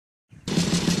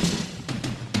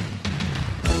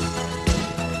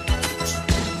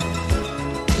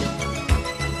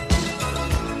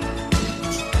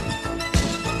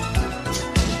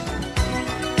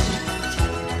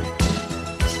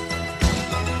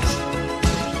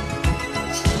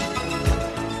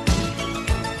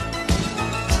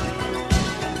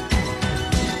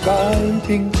山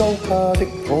邊高架的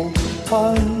我，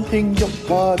餐廳喐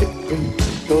畫的你，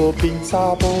個片沙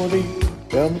玻璃，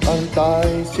兩眼帶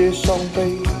些傷悲。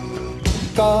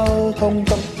交通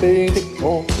得病的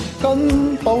我，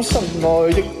緊綁心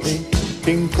愛的你，勁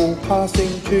負怕勝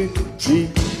處，自己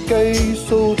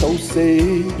輸到死。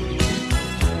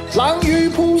冷雨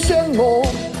撲向我，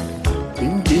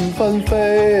點點紛飛，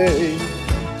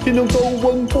天空高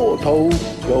溫波濤，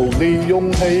有你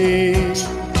勇氣。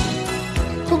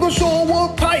哥哥說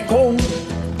我太窮，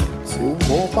笑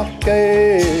我不羈，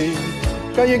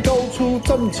假意交出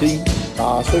真情，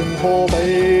打算可比。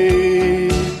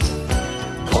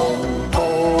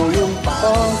8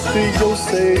歲有四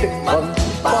的吻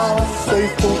，8歲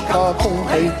呼吸空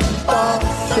氣，8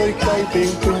歲街邊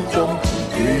觀眾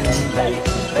遠離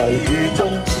迷雨中，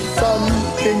身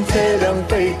邊車輛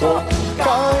飛過，街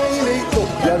裏路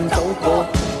人走過，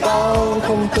交通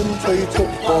燈催促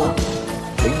我，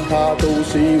請他到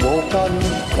時我跟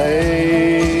你，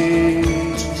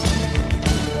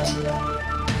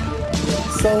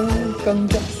手跟一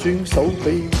雙手臂，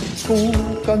箍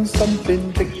緊身邊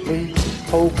的你。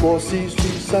透過絲書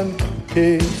身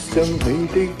貼上你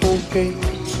的呼機，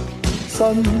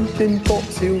身邊多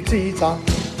少枝雜，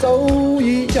早已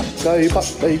一計不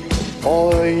理。愛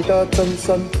得真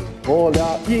心，我倆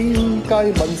應該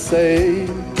問死。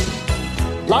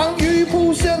冷雨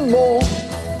撲向我，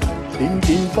點點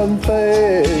紛飛，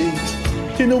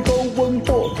天空高溫波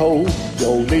濤，有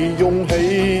你勇氣。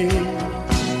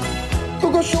哥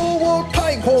哥說我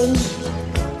太窮，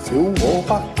笑我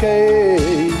不羈。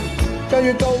假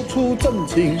如交出真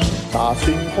情，打算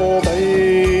可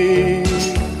比。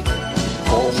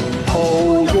紅桃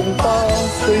用8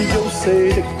歲有四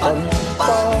的吻，8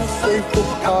歲呼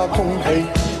吸空氣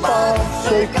，8歲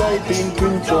街邊觀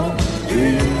眾遠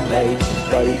離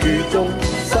迷雨中，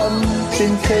身邊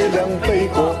車輛飛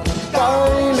過，街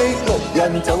裏路人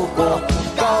走過，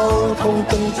交通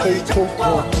燈催促我，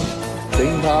剩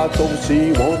下到時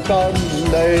我跟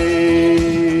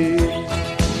你。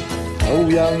悠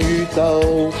揚宇宙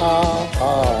下，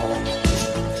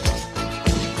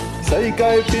世界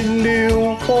變了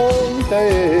荒地，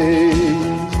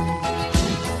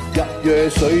日月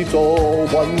水做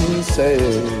隕石，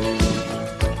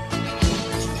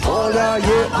我也亦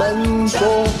問過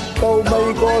到每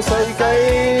個世紀。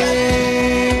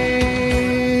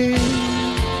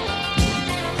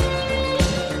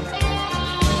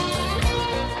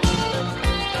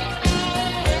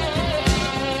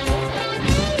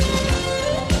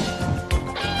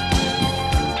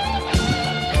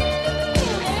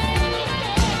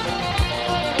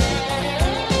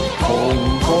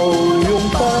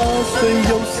8歲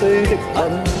有四的吻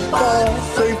，8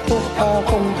歲呼吸空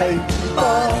氣，8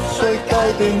歲街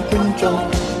邊觀眾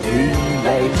遠離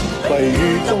迷雨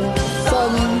中，身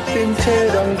邊車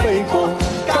輛飛過，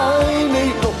街裏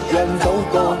路人走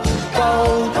過，交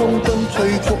通燈催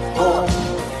促我，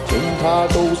請他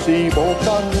到時我跟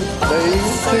你。8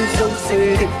歲有四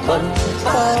的吻，8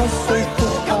歲呼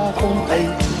吸空氣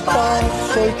，8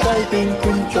歲街邊觀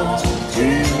眾遠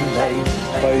離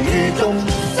迷雨中，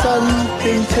身邊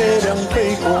車輛飛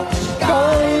過，街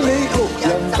裏路人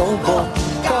走過，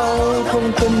交通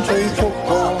燈催促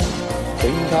我，請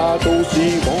他到時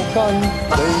我跟你。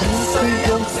8歲有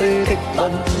四的吻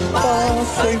，8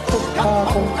歲呼吸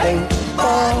空氣，8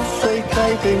歲街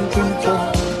邊觀眾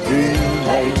遠離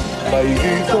迷雨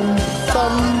中，身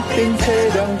邊車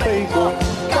輛飛過，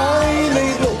街裏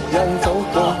路人走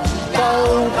過，交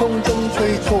通燈催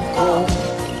促我，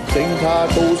請他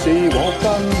到時我跟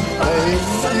你。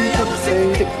8歲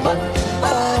的吻，8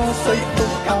歲呼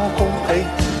吸空氣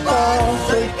，8歲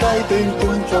街邊觀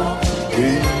眾遠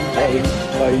離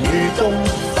迷雨中，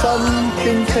身邊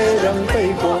車輛飛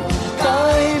過，街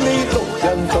裏路人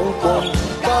走過，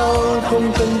交通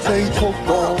燈催促我，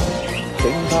請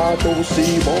他到時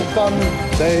我跟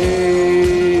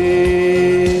你。